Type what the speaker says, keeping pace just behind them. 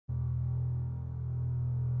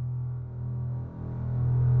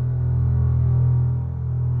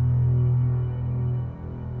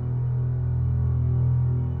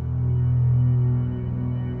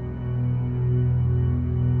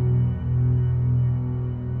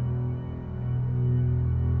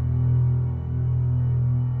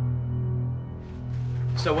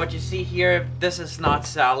So what you see here, this is not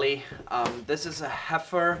Sally. This is a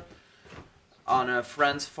heifer on a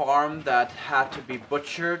friend's farm that had to be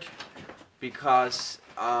butchered because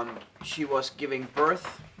she was giving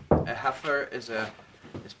birth. A heifer is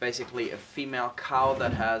basically a female cow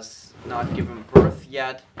that has not given birth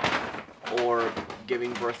yet or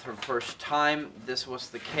giving birth her first time. This was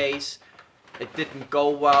the case. It didn't go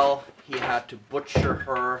well. He had to butcher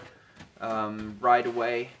her right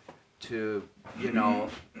away to, you know,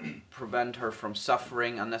 prevent her from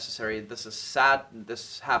suffering unnecessary. This is sad.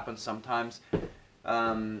 This happens sometimes.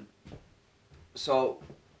 So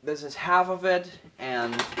this is half of it,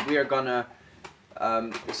 and we are gonna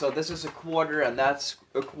so this is a quarter and that's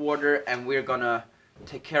a quarter, and we're gonna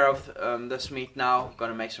take care of this meat now.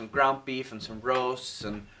 Gonna make some ground beef and some roasts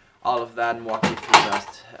and all of that, and walk you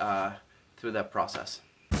through that process.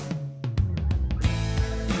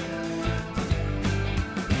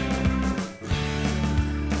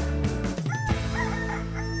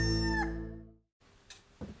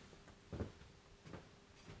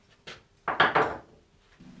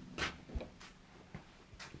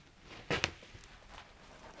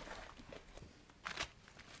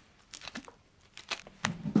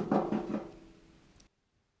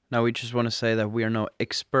 Now we just want to say that we are no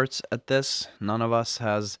experts at this. None of us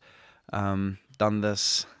has done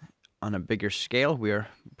this on a bigger scale. We are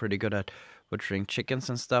pretty good at butchering chickens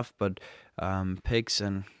and stuff, but pigs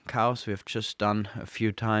and cows we have just done a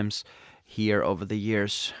few times here over the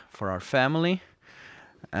years for our family.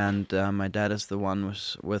 And my dad is the one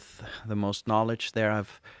with the most knowledge there.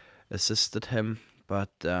 I've assisted him,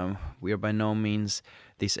 but we are by no means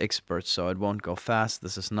these experts, so it won't go fast.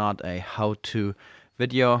 This is not a how-to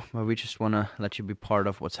video, but we just want to let you be part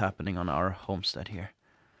of what's happening on our homestead here.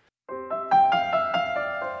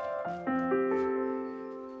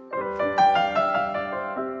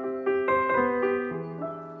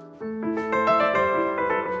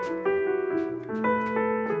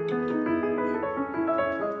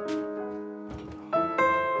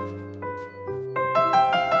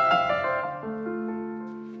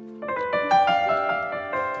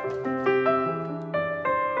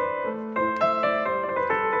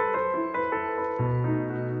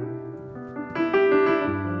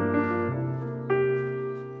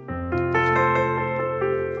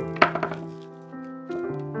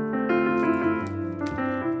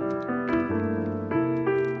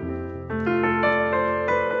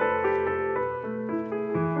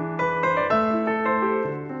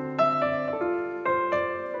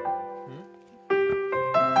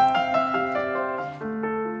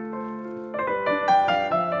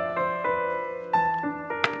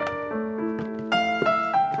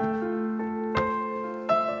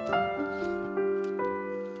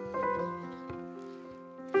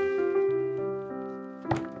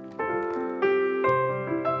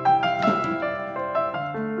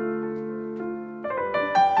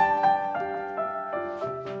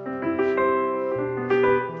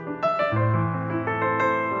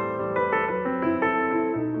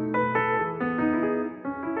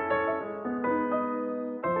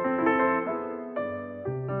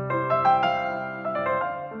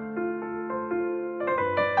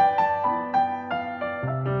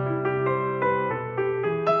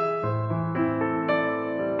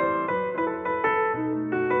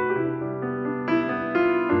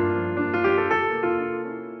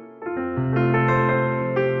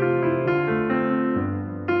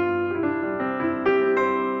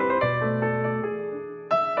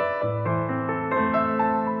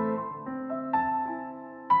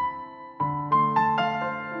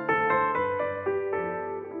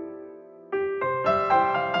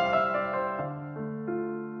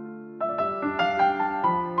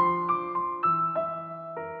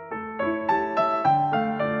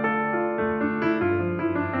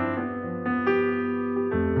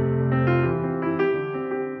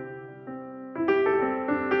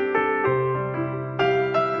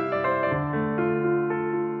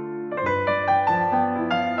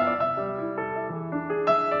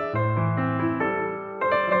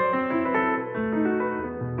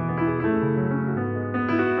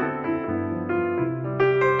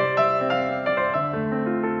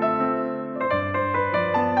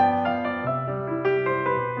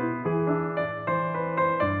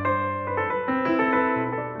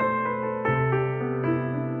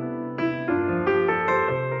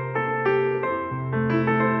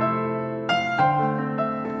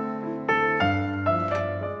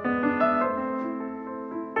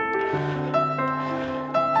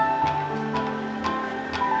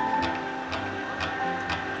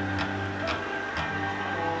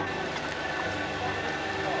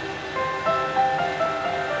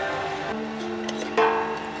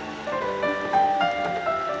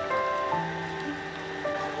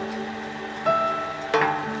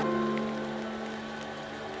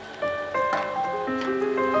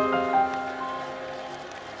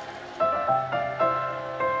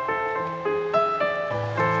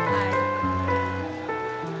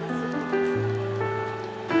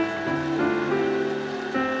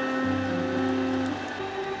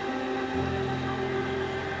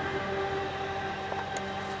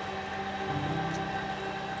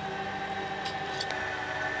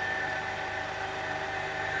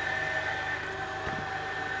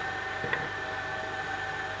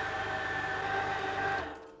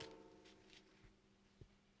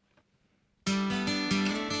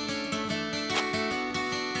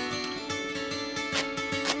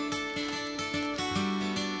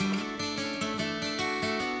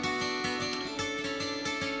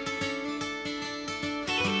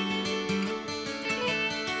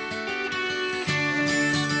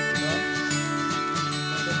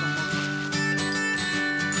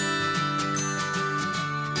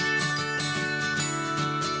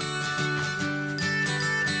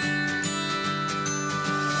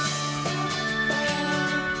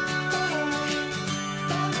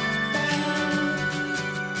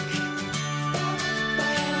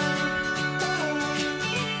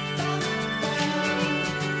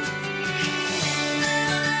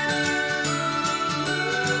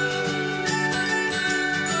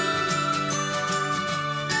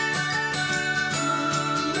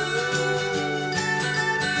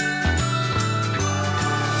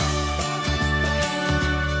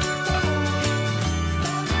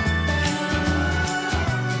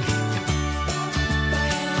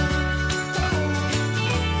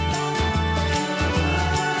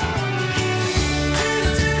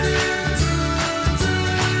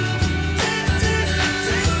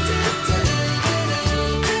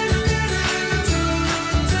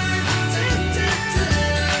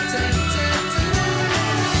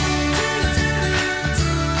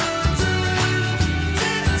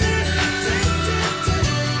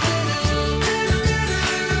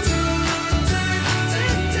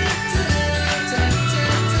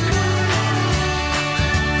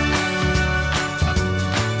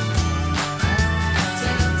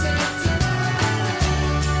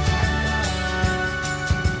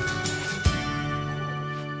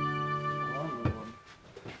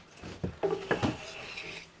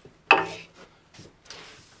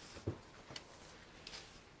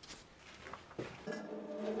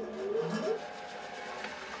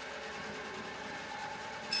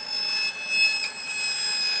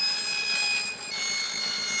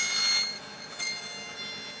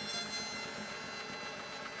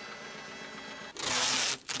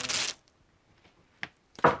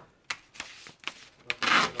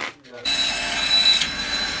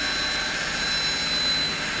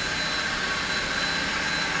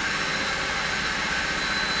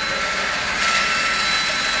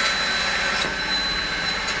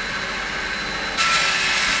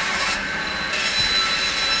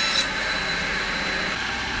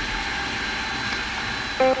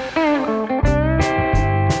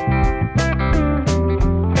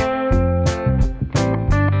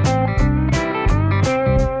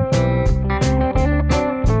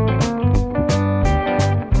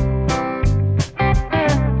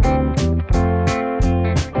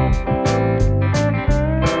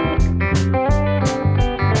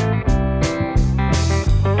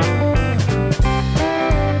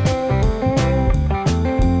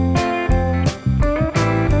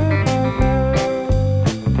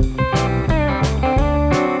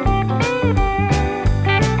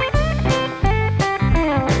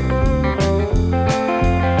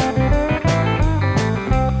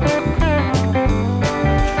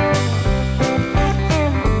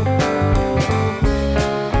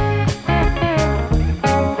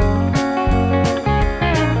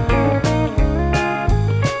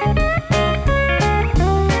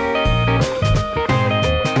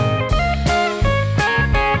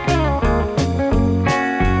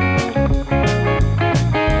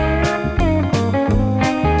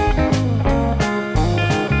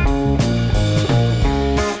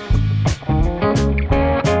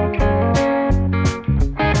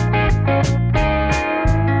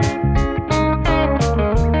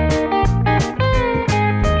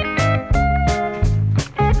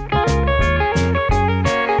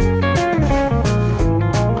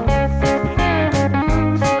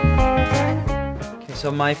 So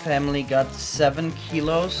my family got 7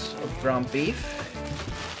 kilos of ground beef,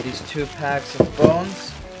 these 2 packs of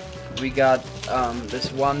bones, we got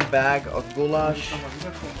this 1 bag of goulash,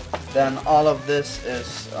 then all of this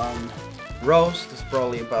is roast, it's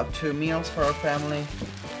probably about 2 meals for our family,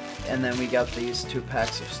 and then we got these 2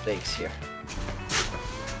 packs of steaks here.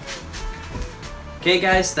 Okay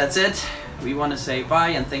guys, that's it. We want to say bye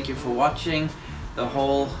and thank you for watching. The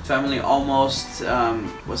whole family almost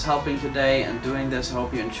was helping today and doing this. I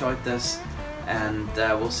hope you enjoyed this, and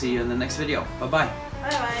we'll see you in the next video. Bye bye. Bye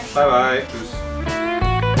bye. Bye bye. Tschüss.